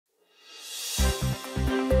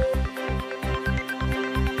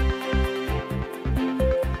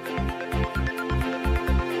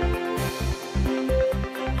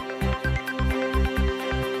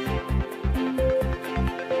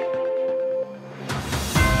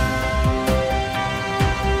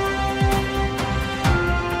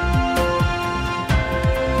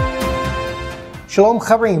Shalom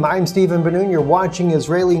Chaverim, I'm Stephen Ben-Nun. You're watching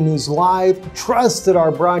Israeli News Live. Trust that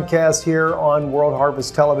our broadcast here on World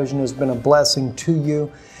Harvest Television has been a blessing to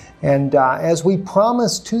you. And as we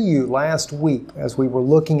promised to you last week, as we were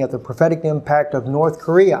looking at the prophetic impact of North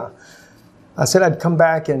Korea, I said I'd come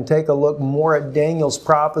back and take a look more at Daniel's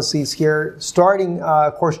prophecies here, starting,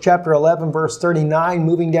 of course, chapter 11, verse 39,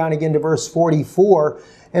 moving down again to verse 44.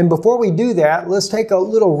 And before we do that, let's take a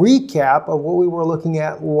little recap of what we were looking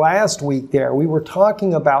at last week there. We were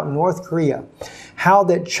talking about North Korea, how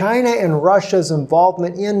that China and Russia's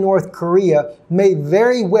involvement in North Korea may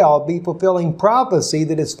very well be fulfilling prophecy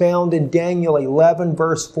that is found in Daniel 11,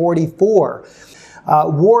 verse 44.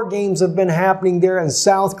 War games have been happening there in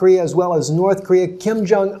South Korea as well as North Korea. Kim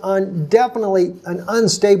Jong-un, definitely an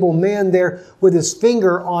unstable man there with his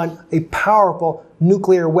finger on a powerful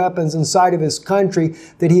nuclear weapons inside of his country,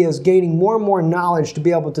 that he is gaining more and more knowledge to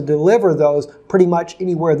be able to deliver those pretty much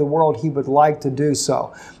anywhere in the world he would like to do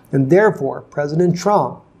so. And therefore, President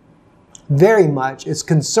Trump very much is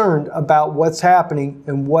concerned about what's happening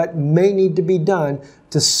and what may need to be done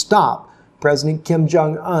to stop President Kim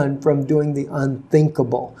Jong-un from doing the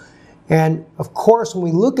unthinkable. And of course, when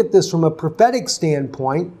we look at this from a prophetic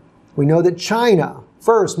standpoint, we know that China,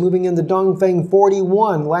 first moving into Dongfeng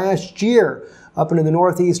 41 last year, up into the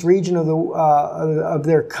northeast region of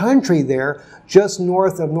their country there, just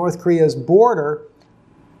north of North Korea's border,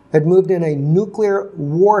 had moved in a nuclear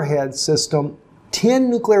warhead system, 10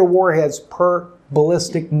 nuclear warheads per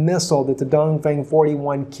ballistic missile that the Dongfeng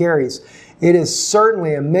 41 carries. It is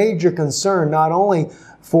certainly a major concern, not only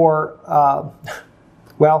for,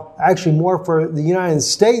 well, actually more for the United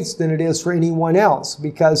States than it is for anyone else,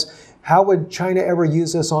 because how would China ever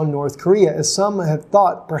use this on North Korea? As some have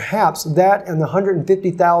thought, perhaps that and the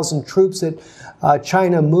 150,000 troops that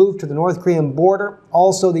China moved to the North Korean border,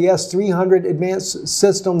 also the S-300 advanced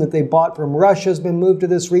system that they bought from Russia has been moved to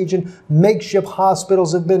this region. Makeshift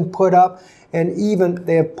hospitals have been put up, and even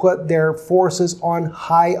they have put their forces on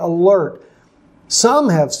high alert. Some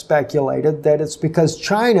have speculated that it's because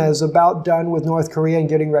China is about done with North Korea and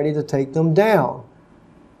getting ready to take them down.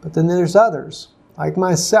 But then there's others, like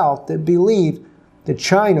myself, that believe that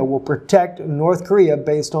China will protect North Korea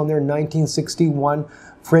based on their 1961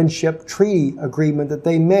 Friendship Treaty Agreement that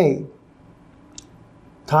they made.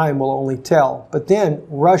 Time will only tell. But then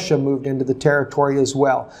Russia moved into the territory as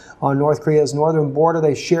well. On North Korea's northern border,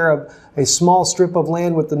 they share a small strip of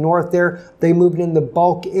land with the north there. They moved in the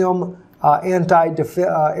Bulk M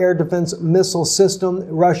anti-air defense missile system.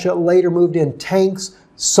 Russia later moved in tanks,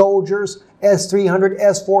 soldiers, S-300,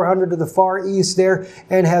 S-400 to the far east there,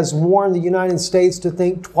 and has warned the United States to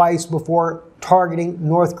think twice before targeting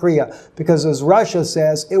North Korea, because as Russia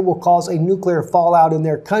says, it will cause a nuclear fallout in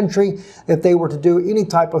their country if they were to do any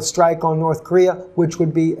type of strike on North Korea, which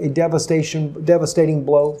would be a devastating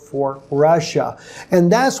blow for Russia.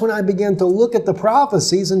 And that's when I began to look at the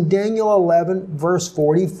prophecies in Daniel 11, verse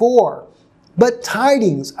 44. But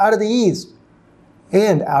tidings out of the east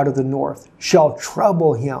and out of the north shall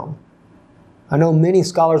trouble him. I know many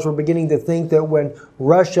scholars were beginning to think that when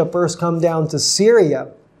Russia first come down to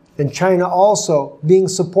Syria, and China also being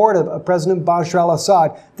supportive of President Bashar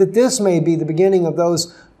al-Assad, that this may be the beginning of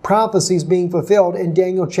those prophecies being fulfilled in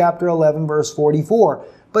Daniel chapter 11, verse 44.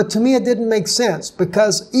 But to me it didn't make sense,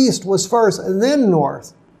 because east was first and then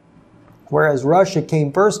north. Whereas Russia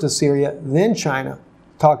came first to Syria, then China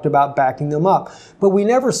talked about backing them up. But we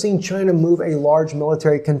never seen China move a large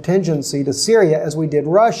military contingency to Syria as we did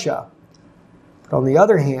Russia. But on the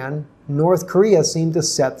other hand, North Korea seemed to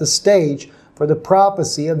set the stage for the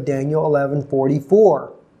prophecy of Daniel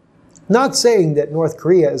 11:44. Not saying that North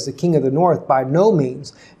Korea is the king of the north, by no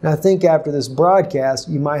means. And I think after this broadcast,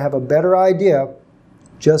 you might have a better idea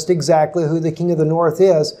just exactly who the king of the north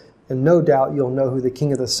is, and no doubt you'll know who the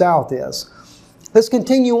king of the south is. Let's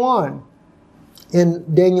continue on. In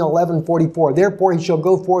Daniel 11:44, therefore he shall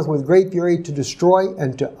go forth with great fury to destroy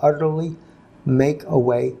and to utterly make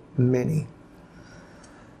away many.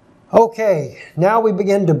 Okay, now we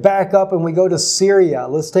begin to back up and we go to Syria.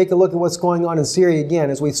 Let's take a look at what's going on in Syria again.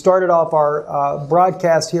 As we started off our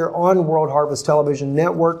broadcast here on World Harvest Television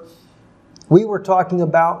Network, we were talking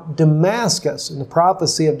about Damascus and the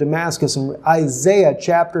prophecy of Damascus in Isaiah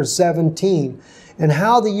chapter 17, and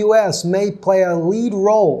how the U.S. may play a lead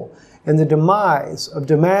role in the demise of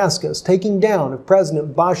Damascus, taking down of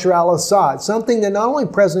President Bashar al-Assad, something that not only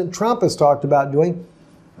President Trump has talked about doing,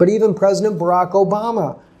 but even President Barack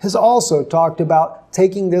Obama has also talked about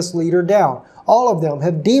taking this leader down. All of them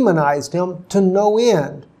have demonized him to no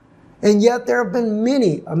end. And yet there have been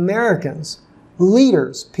many Americans,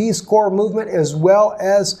 leaders, Peace Corps movement, as well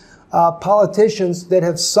as politicians that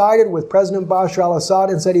have sided with President Bashar al-Assad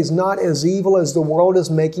and said he's not as evil as the world is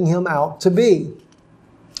making him out to be.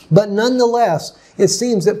 But nonetheless, it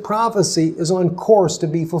seems that prophecy is on course to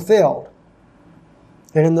be fulfilled.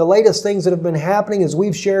 And in the latest things that have been happening, as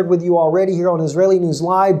we've shared with you already here on Israeli News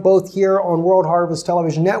Live, both here on World Harvest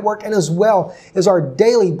Television Network and as well as our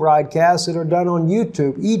daily broadcasts that are done on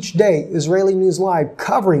YouTube. Each day, Israeli News Live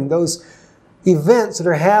covering those events that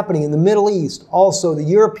are happening in the Middle East, also the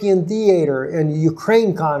European theater and the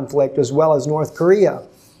Ukraine conflict, as well as North Korea.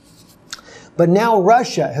 But now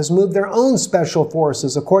Russia has moved their own special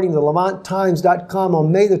forces. According to LevantTimes.com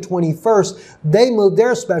on May the 21st, they moved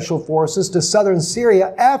their special forces to southern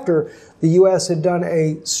Syria after the U.S. had done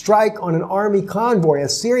a strike on an army convoy, a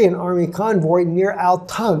Syrian army convoy near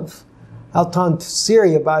Al-Tanf. Al-Tanf,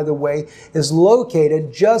 Syria, by the way, is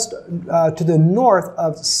located just to the north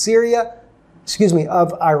of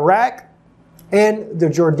of Iraq and the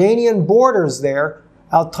Jordanian borders there.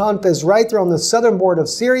 Al-Tanf is right there on the southern border of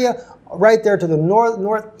Syria, right there to the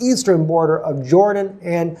northeastern border of Jordan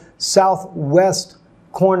and southwest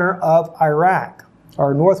corner of Iraq,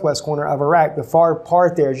 or northwest corner of Iraq, the far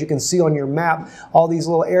part there, as you can see on your map, all these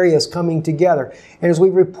little areas coming together. And as we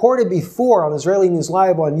reported before on Israeli News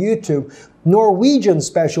Live on YouTube, Norwegian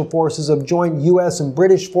special forces have joined U.S. and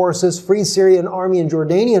British forces, Free Syrian Army and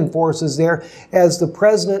Jordanian forces there, as the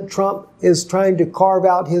President Trump is trying to carve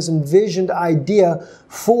out his envisioned idea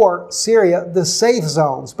for Syria, the safe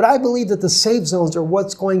zones. But I believe that the safe zones are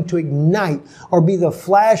what's going to ignite or be the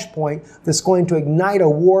flashpoint that's going to ignite a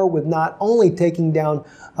war with not only taking down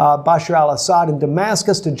Bashar al-Assad in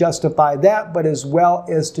Damascus to justify that, but as well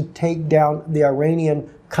as to take down the Iranian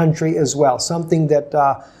country as well. Something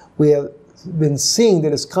that we have been seeing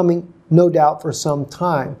that is coming, no doubt, for some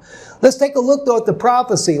time. Let's take a look, though, at the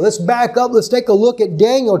prophecy. Let's back up. Let's take a look at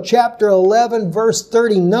Daniel chapter 11, verse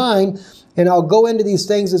 39. And I'll go into these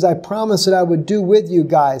things as I promised that I would do with you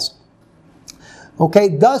guys. Okay,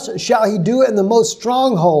 thus shall he do it in the most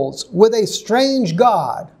strongholds with a strange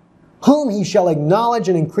God, whom he shall acknowledge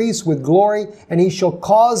and increase with glory, and he shall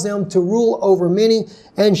cause them to rule over many,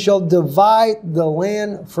 and shall divide the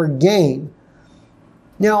land for gain.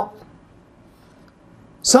 Now,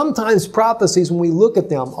 sometimes prophecies, when we look at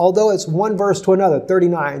them, although it's one verse to another,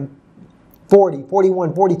 39, 40,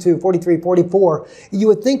 41, 42, 43, 44, you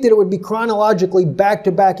would think that it would be chronologically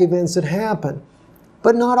back-to-back events that happen,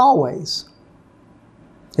 but not always.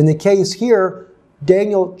 In the case here,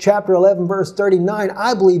 Daniel chapter 11, verse 39,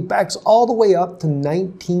 I believe backs all the way up to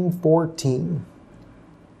 1914.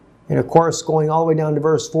 And of course, going all the way down to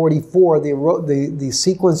verse 44, the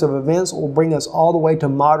sequence of events will bring us all the way to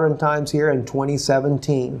modern times here in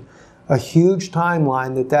 2017. A huge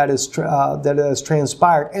timeline that has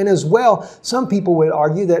transpired. And as well, some people would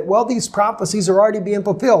argue that, well, these prophecies are already being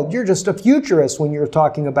fulfilled. You're just a futurist when you're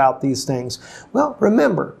talking about these things. Well,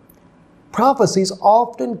 remember, prophecies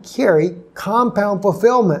often carry compound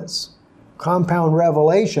fulfillments, compound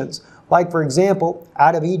revelations. Like, for example,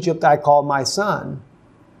 out of Egypt I called my son.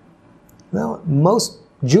 Well, most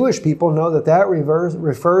Jewish people know that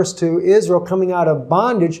refers to Israel coming out of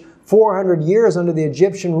bondage 400 years under the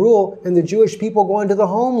Egyptian rule and the Jewish people going to the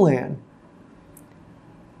homeland.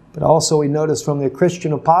 But also we notice from the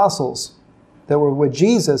Christian apostles that were with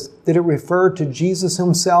Jesus that it referred to Jesus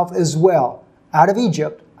himself as well. Out of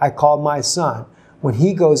Egypt I called my son. When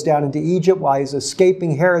he goes down into Egypt while he's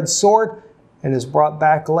escaping Herod's sword and is brought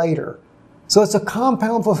back later. So it's a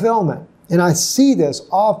compound fulfillment. And I see this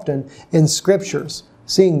often in scriptures,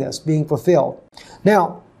 seeing this being fulfilled.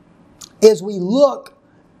 Now, as we look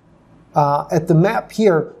at the map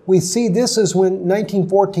here, we see this is when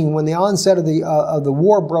 1914, when the onset of the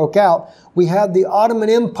war broke out, we had the Ottoman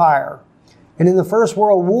Empire. And in the First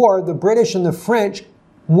World War, the British and the French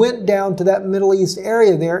went down to that Middle East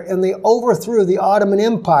area there and they overthrew the Ottoman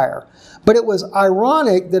Empire. But it was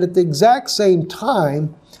ironic that at the exact same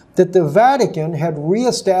time that the Vatican had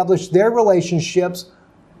reestablished their relationship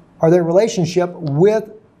with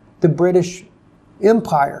the British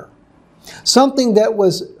Empire. Something that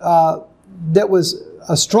was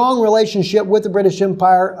a strong relationship with the British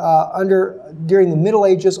Empire during the Middle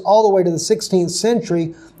Ages all the way to the 16th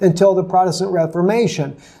century until the Protestant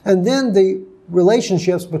Reformation. And then the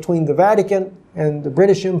relationships between the Vatican and the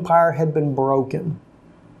British Empire had been broken.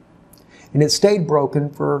 And it stayed broken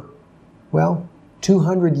for, well,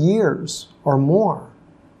 200 years or more.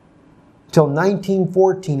 Till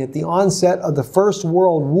 1914, at the onset of the First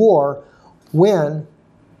World War, when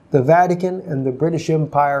the Vatican and the British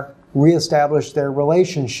Empire reestablished their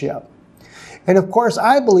relationship. And of course,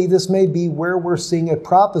 I believe this may be where we're seeing a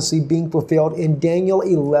prophecy being fulfilled in Daniel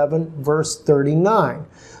 11, verse 39.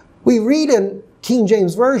 We read in King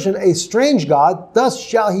James Version, a strange God, thus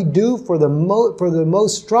shall he do for the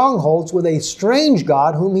most strongholds with a strange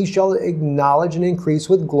God, whom he shall acknowledge and increase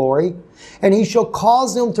with glory. And he shall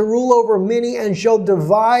cause them to rule over many, and shall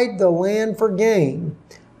divide the land for gain.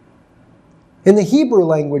 In the Hebrew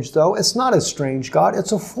language, though, it's not a strange God,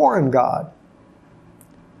 it's a foreign God.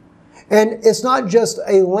 And it's not just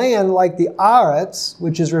a land like the Aretz,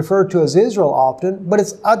 which is referred to as Israel often, but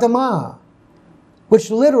it's Adamah,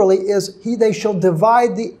 which literally is, they shall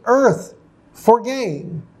divide the earth for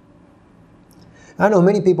gain. I know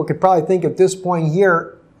many people could probably think at this point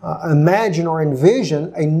here, imagine or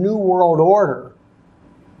envision a new world order.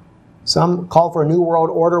 Some call for a new world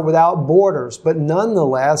order without borders, but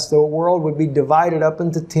nonetheless, the world would be divided up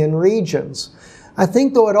into 10 regions. I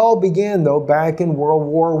think though it all began though back in World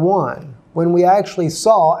War I, when we actually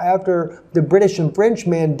saw, after the British and French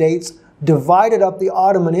mandates divided up the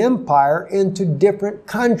Ottoman Empire into different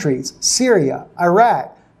countries: Syria,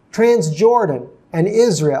 Iraq, Transjordan, and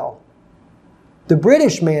Israel. The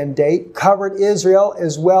British mandate covered Israel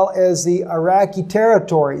as well as the Iraqi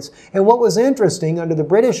territories. And what was interesting, under the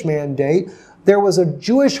British mandate, there was a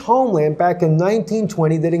Jewish homeland back in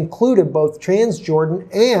 1920 that included both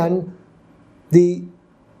Transjordan and the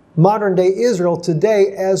modern-day Israel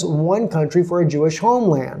today as one country for a Jewish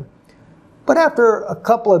homeland. But after a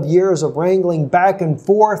couple of years of wrangling back and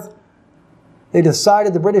forth,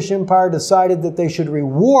 the British Empire decided that they should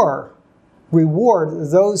reward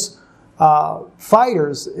those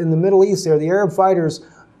fighters in the Middle East there, the Arab fighters,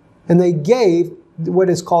 and they gave what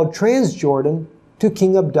is called Transjordan to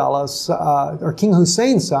King King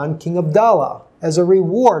Hussein's son, King Abdullah, as a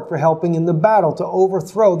reward for helping in the battle to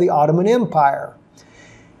overthrow the Ottoman Empire.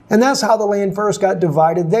 And that's how the land first got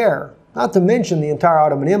divided there. Not to mention the entire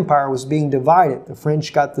Ottoman Empire was being divided. The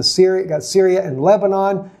French got Syria and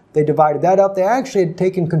Lebanon. They divided that up. They actually had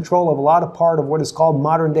taken control of a lot of part of what is called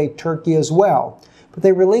modern-day Turkey as well. But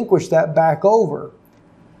they relinquished that back over.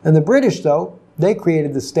 And the British, though, they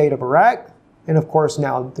created the state of Iraq, and of course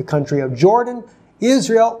now the country of Jordan,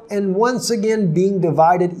 Israel, and once again being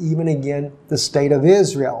divided even again the state of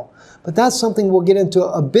Israel. But that's something we'll get into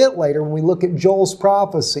a bit later when we look at Joel's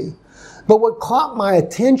prophecy. But what caught my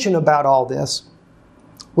attention about all this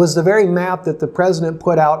was the very map that the president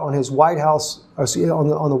put out on his White House,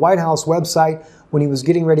 on the White House website when he was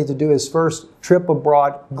getting ready to do his first trip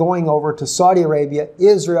abroad, going over to Saudi Arabia,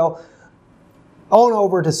 Israel, on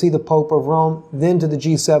over to see the Pope of Rome, then to the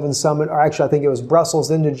G7 summit, or actually I think it was Brussels,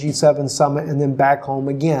 then to G7 summit, and then back home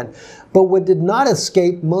again. But what did not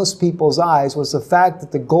escape most people's eyes was the fact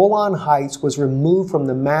that the Golan Heights was removed from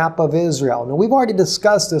the map of Israel. Now, we've already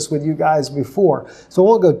discussed this with you guys before, so I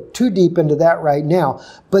won't go too deep into that right now,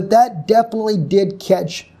 but that definitely did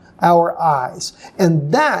catch our eyes.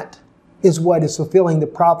 And that is what is fulfilling the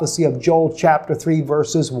prophecy of Joel chapter 3,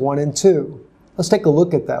 verses 1 and 2. Let's take a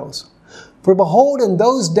look at those. For behold, in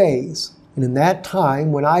those days, and in that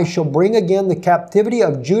time, when I shall bring again the captivity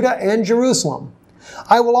of Judah and Jerusalem,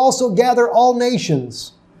 I will also gather all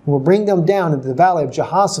nations, and will bring them down into the valley of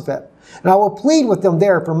Jehoshaphat. And I will plead with them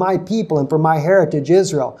there for my people and for my heritage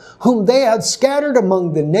Israel, whom they have scattered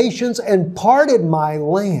among the nations and parted my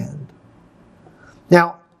land.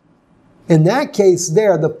 Now, in that case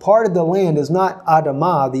there, the part of the land is not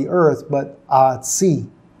Adamah, the earth, but Aatzi.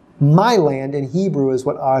 My land in Hebrew is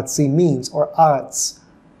what Aatzi means, or Aatz,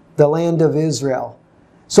 the land of Israel.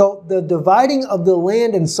 So the dividing of the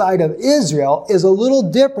land inside of Israel is a little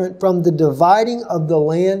different from the dividing of the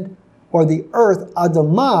land or the earth,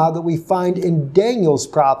 Adamah, that we find in Daniel's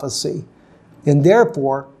prophecy, and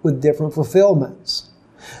therefore with different fulfillments.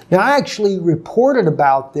 Now, I actually reported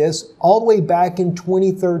about this all the way back in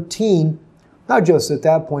 2013, not just at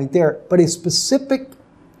that point there, but a specific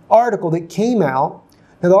article that came out.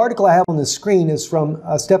 Now, the article I have on the screen is from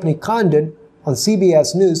Stephanie Condon on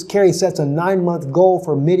CBS News. Kerry sets a 9-month goal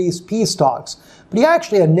for Mideast peace talks. But he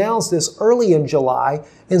actually announced this early in July.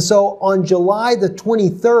 And so on July the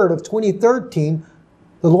 23rd of 2013,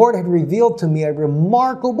 the Lord had revealed to me a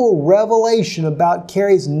remarkable revelation about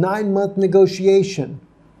Kerry's 9-month negotiation.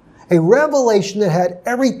 A revelation that had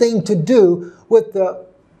everything to do with the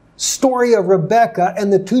story of Rebekah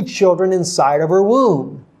and the 2 children inside of her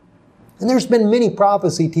womb. And there's been many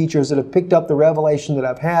prophecy teachers that have picked up the revelation that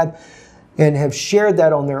I've had and have shared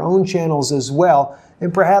that on their own channels as well.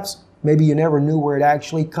 And perhaps maybe you never knew where it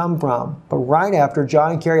actually come from. But right after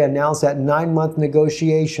John Kerry announced that 9-month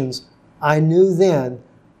negotiations, I knew then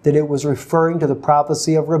that it was referring to the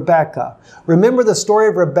prophecy of Rebekah. Remember the story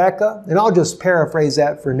of Rebekah? And I'll just paraphrase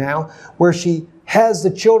that for now, where she has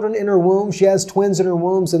the children in her womb. She has twins in her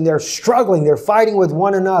wombs, and they're struggling. They're fighting with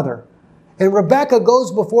one another. And Rebekah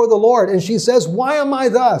goes before the Lord and she says, why am I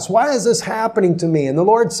thus? Why is this happening to me? And the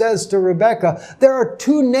Lord says to Rebekah, there are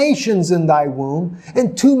 2 nations in thy womb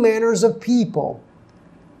and 2 manners of people.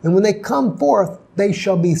 And when they come forth, they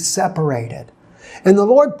shall be separated. And the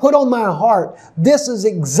Lord put on my heart, this is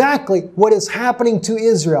exactly what is happening to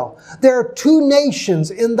Israel. There are 2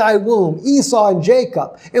 nations in thy womb, Esau and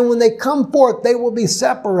Jacob. And when they come forth, they will be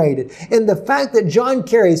separated. And the fact that John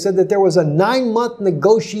Kerry said that there was a 9-month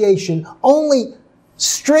negotiation only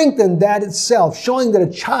strengthened that itself, showing that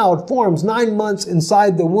a child forms 9 months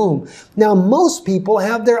inside the womb. Now, most people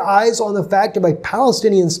have their eyes on the fact of a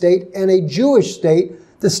Palestinian state and a Jewish state,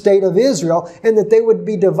 the state of Israel, and that they would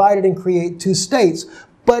be divided and create 2 states.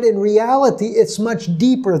 But in reality, it's much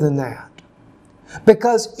deeper than that.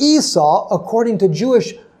 Because Esau, according to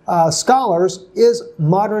Jewish scholars, is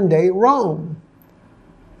modern-day Rome.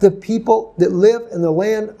 The people that live in the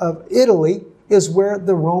land of Italy is where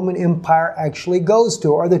the Roman Empire actually goes to,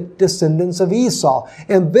 or the descendants of Esau.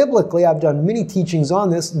 And biblically, I've done many teachings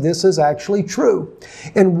on this, this is actually true.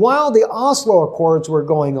 And while the Oslo Accords were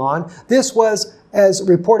going on, this was, as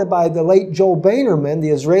reported by the late Joel Boehnerman, the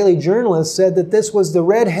Israeli journalist, said that this was the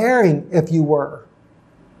red herring, if you were.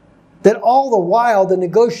 That all the while, the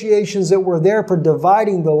negotiations that were there for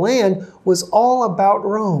dividing the land was all about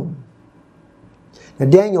Rome. Now,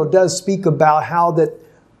 Daniel does speak about how that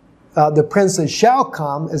the prince that shall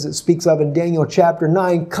come, as it speaks of in Daniel chapter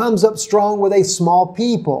 9, comes up strong with a small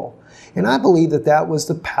people. And I believe that that was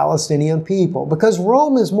the Palestinian people, because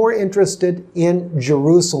Rome is more interested in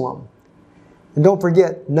Jerusalem. And don't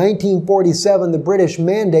forget, 1947, the British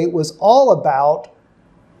mandate was all about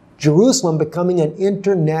Jerusalem becoming an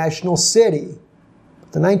international city.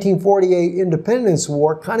 The 1948 Independence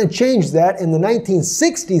War kind of changed that, and the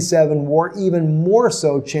 1967 war even more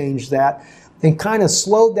so changed that, and kind of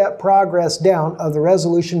slowed that progress down of the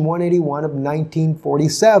Resolution 181 of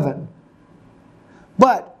 1947.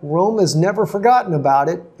 But Rome has never forgotten about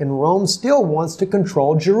it, and Rome still wants to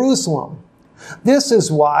control Jerusalem. This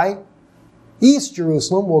is why East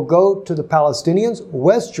Jerusalem will go to the Palestinians.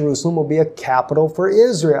 West Jerusalem will be a capital for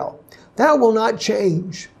Israel. That will not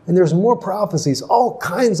change. And there's more prophecies, all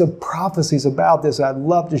kinds of prophecies about this I'd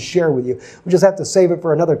love to share with you. We just have to save it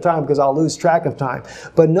for another time because I'll lose track of time.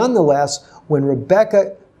 But nonetheless, when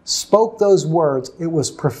Rebekah spoke those words, it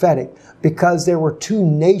was prophetic, because there were 2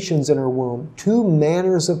 nations in her womb, 2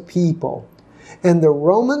 manners of people. And the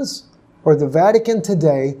Romans, or the Vatican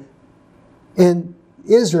today, and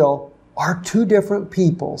Israel are 2 different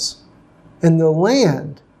peoples. And the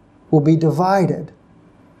land will be divided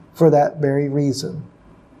for that very reason.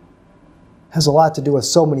 Has a lot to do with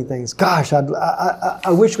so many things. Gosh, I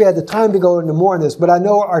wish we had the time to go into more on this, but I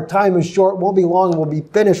know our time is short. It won't be long and we'll be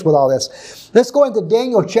finished with all this. Let's go into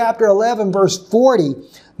Daniel chapter 11, verse 40.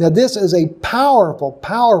 Now, this is a powerful,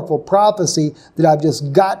 powerful prophecy that I've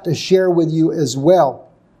just got to share with you as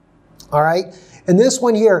well. All right? And this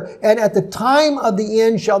one here, and at the time of the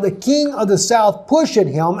end shall the king of the south push at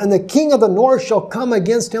him, and the king of the north shall come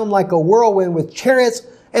against him like a whirlwind with chariots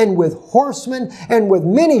and with horsemen and with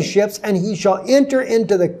many ships, and he shall enter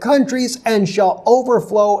into the countries and shall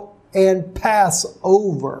overflow and pass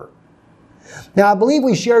over. Now, I believe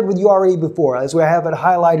we shared with you already before, as we have it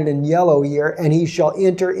highlighted in yellow here, and he shall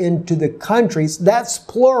enter into the countries. That's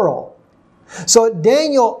plural. So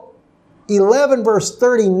Daniel 11 verse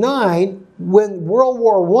 39, when World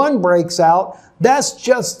War I breaks out, that's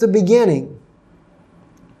just the beginning.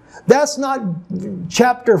 That's not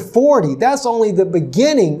chapter 40. That's only the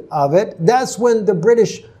beginning of it. That's when the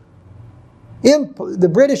British and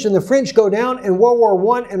the French go down in World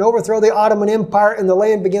War I and overthrow the Ottoman Empire, and the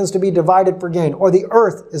land begins to be divided for gain, or the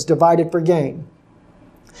earth is divided for gain.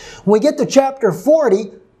 When we get to chapter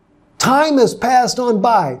 40, time has passed on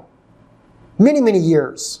by many, many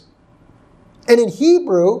years. And in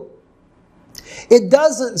Hebrew, it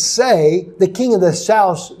doesn't say the king of the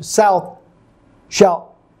south shall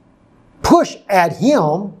push at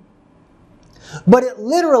him, but it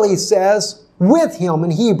literally says with him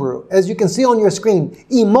in Hebrew. As you can see on your screen,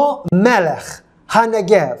 Imo Melech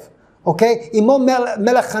HaNegev. Okay? Imo Melech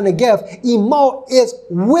HaNegev. Imo is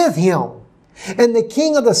with him. And the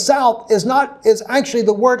king of the south is actually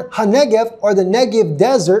the word HaNegev, or the Negev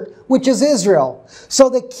desert, which is Israel. So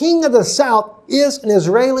the king of the south is an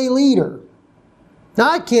Israeli leader. Now,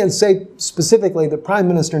 I can't say specifically that Prime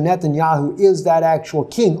Minister Netanyahu is that actual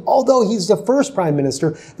king, although he's the first prime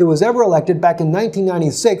minister that was ever elected back in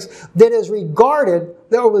 1996 that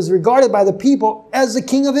was regarded by the people as the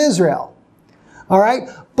king of Israel. All right?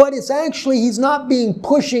 But it's actually, he's not being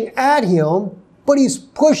pushing at him, but he's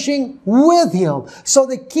pushing with him. So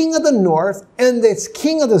the king of the north and the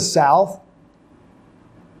king of the south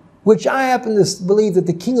which I happen to believe that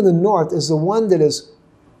the king of the north is the one that is,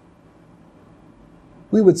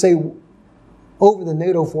 we would say, over the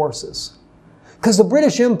NATO forces. Because the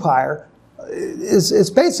British Empire is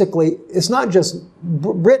basically, it's not just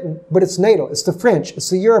Britain, but it's NATO, it's the French, it's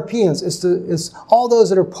the Europeans, it's all those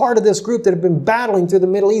that are part of this group that have been battling through the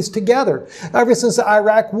Middle East together ever since the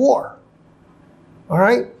Iraq War. All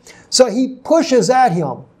right? So he pushes at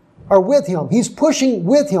him, or with him. He's pushing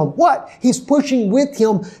with him. What? He's pushing with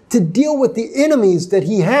him to deal with the enemies that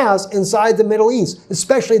he has inside the Middle East,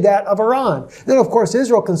 especially that of Iran. Then, of course,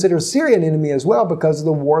 Israel considers Syria an enemy as well because of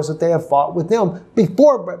the wars that they have fought with them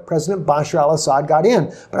before President Bashar al-Assad got in.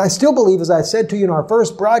 But I still believe, as I said to you in our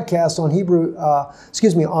first broadcast on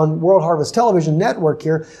on World Harvest Television Network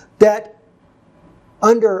here, that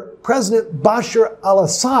under President Bashar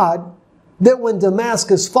al-Assad, that when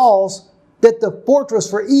Damascus falls, that the fortress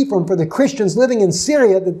for Ephraim, for the Christians living in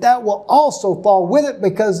Syria, that will also fall with it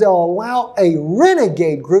because they'll allow a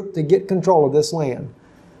renegade group to get control of this land.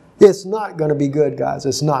 It's not going to be good, guys.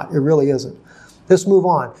 It's not. It really isn't. Let's move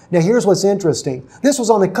on. Now, here's what's interesting. This was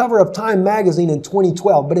on the cover of Time magazine in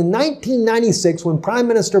 2012. But in 1996, when Prime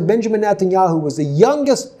Minister Benjamin Netanyahu was the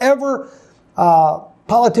youngest ever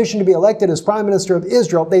politician to be elected as Prime Minister of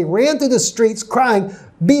Israel, they ran through the streets crying,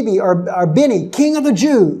 Bibi, or Benny, King of the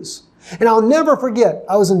Jews. And I'll never forget,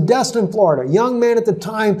 I was in Destin, Florida, a young man at the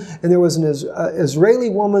time, and there was an Israeli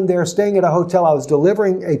woman there staying at a hotel. I was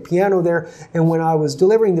delivering a piano there, and when I was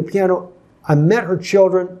delivering the piano, I met her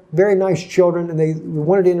children, very nice children, and they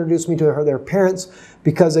wanted to introduce me to their parents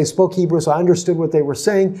because they spoke Hebrew, so I understood what they were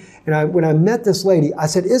saying. And when I met this lady, I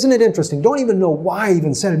said, isn't it interesting? Don't even know why I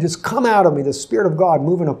even said it. Just come out of me, the Spirit of God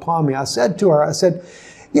moving upon me. I said to her, I said,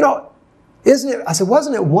 you know,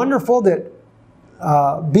 wasn't it wonderful that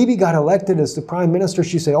Bibi got elected as the prime minister?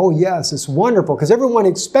 She said, oh yes, it's wonderful, because everyone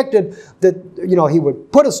expected that, you know, he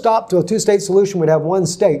would put a stop to a two-state solution, we'd have one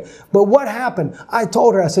state. But what happened? I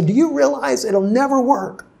told her, I said, do you realize it'll never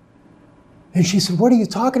work? And she said, what are you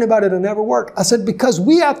talking about? It'll never work. I said, because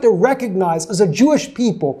we have to recognize as a Jewish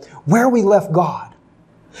people where we left God.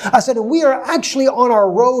 I said, and we are actually on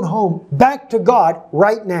our road home back to God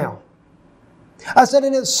right now. I said,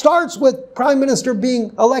 and it starts with Prime Minister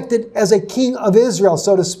being elected as a king of Israel,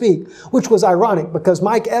 so to speak, which was ironic because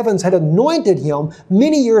Mike Evans had anointed him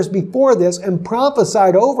many years before this and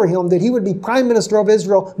prophesied over him that he would be Prime Minister of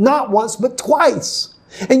Israel not once but twice.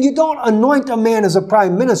 And you don't anoint a man as a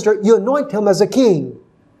prime minister, you anoint him as a king.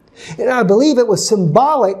 And I believe it was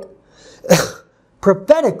symbolic,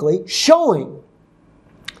 prophetically showing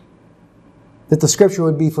that the scripture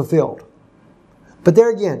would be fulfilled. But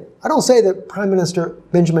there again, I don't say that Prime Minister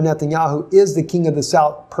Benjamin Netanyahu is the king of the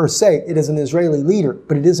South per se. It is an Israeli leader,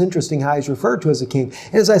 but it is interesting how he's referred to as a king.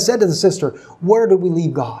 And as I said to the sister, where did we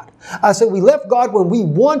leave God? I said we left God when we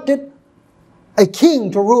wanted a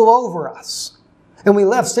king to rule over us. And we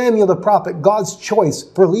left Samuel the prophet, God's choice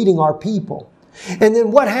for leading our people. And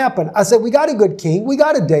then what happened? I said, we got a good king, we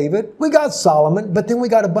got a David, we got Solomon, but then we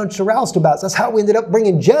got a bunch of roustabouts. That's how we ended up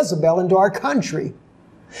bringing Jezebel into our country.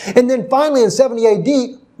 And then finally in 70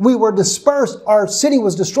 AD, we were dispersed. Our city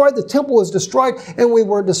was destroyed. The temple was destroyed. And we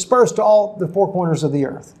were dispersed to all the four corners of the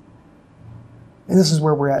earth. And this is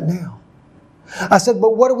where we're at now. I said,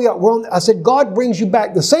 but what are we at? I said, God brings you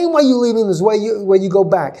back. The same way you leave him is the way you go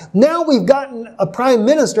back. Now we've gotten a prime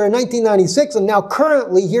minister in 1996, and now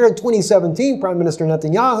currently here in 2017, Prime Minister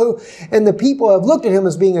Netanyahu, and the people have looked at him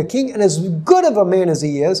as being a king, and as good of a man as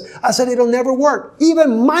he is, I said, it'll never work.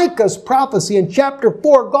 Even Micah's prophecy in chapter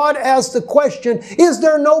 4, God asked the question, is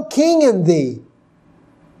there no king in thee?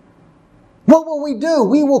 What will we do?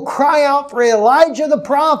 We will cry out for Elijah the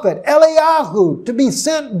prophet, Eliyahu, to be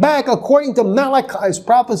sent back according to Malachi's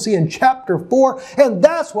prophecy in chapter 4. And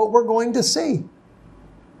that's what we're going to see.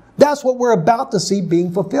 That's what we're about to see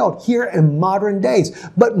being fulfilled here in modern days.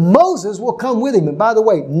 But Moses will come with him. And by the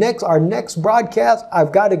way, our next broadcast,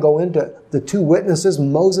 I've got to go into the two witnesses,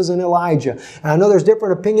 Moses and Elijah. And I know there's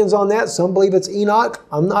different opinions on that. Some believe it's Enoch.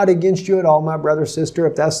 I'm not against you at all, my brother, sister,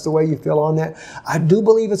 if that's the way you feel on that. I do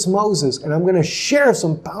believe it's Moses. And I'm going to share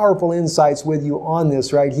some powerful insights with you on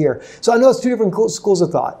this right here. So I know it's two different schools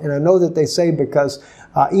of thought. And I know that they say because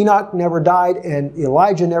Enoch never died and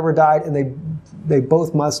Elijah never died, and they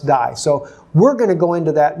both must die. So we're going to go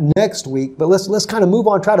into that next week, but let's kind of move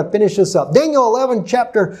on, try to finish this up. Daniel 11,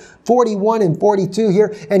 chapter 41 and 42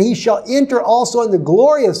 here. And he shall enter also in the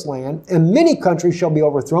glorious land, and many countries shall be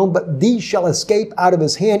overthrown, but these shall escape out of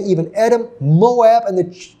his hand, even Edom, Moab, and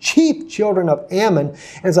the chief children of Ammon.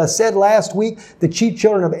 As I said last week, the chief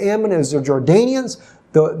children of Ammon is the Jordanians,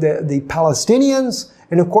 the Palestinians,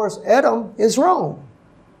 and of course Edom is Rome.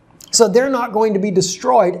 So they're not going to be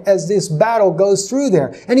destroyed as this battle goes through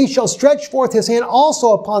there. And he shall stretch forth his hand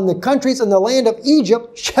also upon the countries, and the land of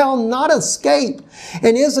Egypt shall not escape.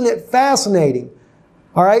 And isn't it fascinating?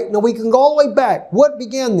 All right, now we can go all the way back. What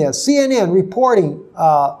began this? CNN reporting,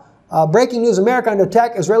 breaking news, America under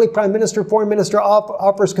attack. Israeli Prime Minister, Foreign Minister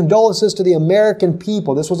offers condolences to the American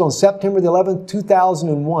people. This was on September the 11th,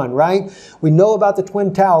 2001, right? We know about the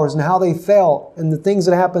Twin Towers and how they fell and the things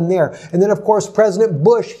that happened there. And then, of course, President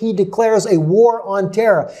Bush, he declares a war on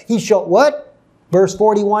terror. He shall, what? Verse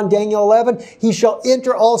 41, Daniel 11, he shall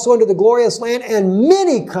enter also into the glorious land, and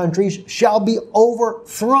many countries shall be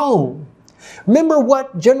overthrown. Remember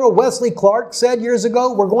what General Wesley Clark said years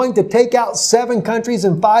ago? We're going to take out 7 countries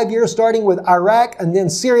in 5 years, starting with Iraq and then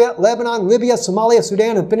Syria, Lebanon, Libya, Somalia,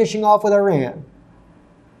 Sudan, and finishing off with Iran.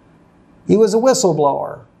 He was a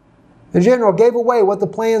whistleblower. The general gave away what the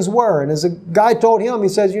plans were. And as a guy told him, he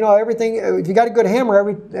says, you know, everything, if you got a good hammer,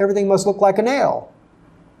 everything must look like a nail.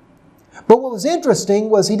 But what was interesting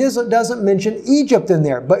was he doesn't mention Egypt in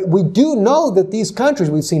there. But we do know that these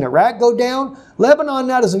countries, we've seen Iraq go down, Lebanon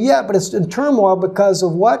not as of yet, but it's in turmoil because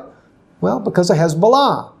of what? Well, because of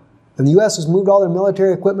Hezbollah. And the U.S. has moved all their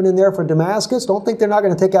military equipment in there for Damascus. Don't think they're not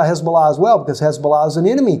going to take out Hezbollah as well, because Hezbollah is an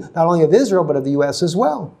enemy, not only of Israel, but of the U.S. as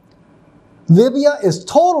well. Libya is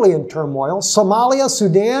totally in turmoil. Somalia,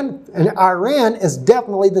 Sudan, and Iran is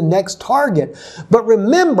definitely the next target. But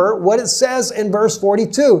remember what it says in verse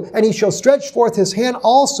 42. And he shall stretch forth his hand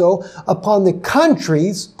also upon the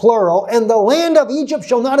countries, plural, and the land of Egypt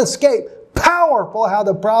shall not escape. Powerful how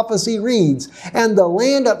the prophecy reads. And the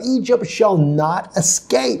land of Egypt shall not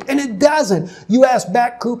escape. And it doesn't. U.S.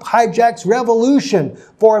 back coup hijacks revolution.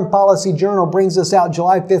 Foreign Policy Journal brings this out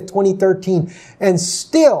July 5th, 2013. And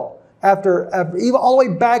still, after even all the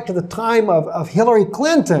way back to the time of Hillary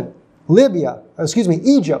Clinton,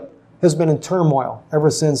 Egypt has been in turmoil ever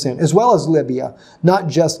since then, as well as Libya, not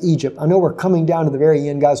just Egypt. I know we're coming down to the very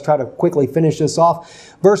end, guys. Try to quickly finish this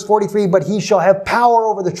off. Verse 43, but he shall have power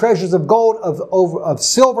over the treasures of gold, of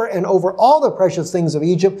silver, and over all the precious things of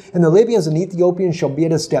Egypt, and the Libyans and Ethiopians shall be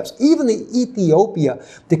at his steps. Even the Ethiopia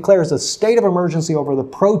declares a state of emergency over the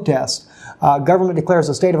protest. Government declares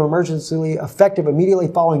a state of emergency effective immediately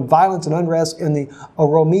following violence and unrest in the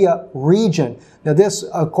Oromia region. Now this,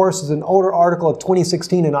 of course, is an older article of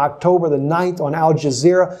 2016 in October the 9th on Al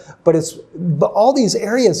Jazeera, but all these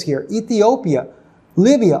areas here, Ethiopia,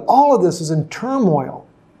 Libya, all of this is in turmoil.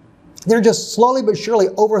 They're just slowly but surely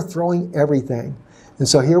overthrowing everything. And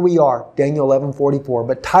so here we are, Daniel 11:44.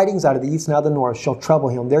 But tidings out of the east and out of the north shall trouble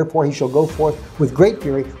him. Therefore he shall go forth with great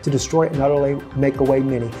fury to destroy and utterly make away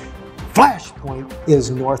many. Flashpoint is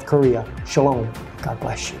North Korea. Shalom. God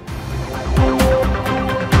bless you.